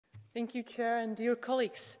Thank you, Chair, and dear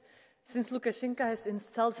colleagues. Since Lukašenko has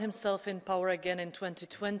installed himself in power again in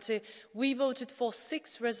 2020, we voted for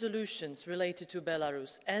 6 resolutions related to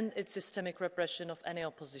Belarus and its systemic repression of any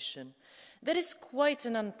opposition. That is quite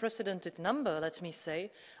an unprecedented number, let me say.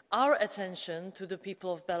 Our attention to the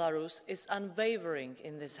people of Belarus is unwavering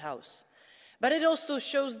in this House. But it also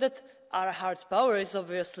shows that our hard power is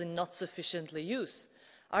obviously not sufficiently used.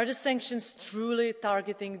 Are the sanctions truly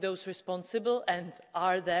targeting those responsible, and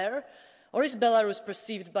are there? Or is Belarus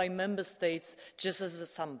perceived by member states just as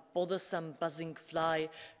some bothersome buzzing fly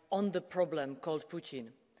on the problem called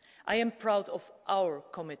Putin? I am proud of our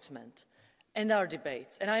commitment and our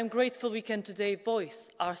debates, and I am grateful we can today voice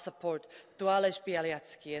our support to Aleš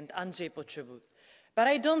Běloruský and Andrzej Poczobut. But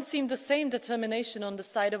I don't see the same determination on the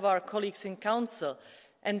side of our colleagues in Council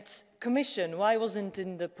and Commission. Why wasn't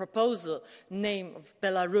in the proposal name of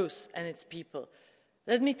Belarus and its people?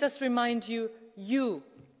 Let me thus remind you, you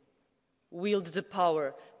wield the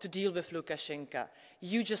power to deal with Lukashenko.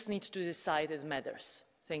 You just need to decide it matters.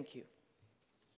 Thank you.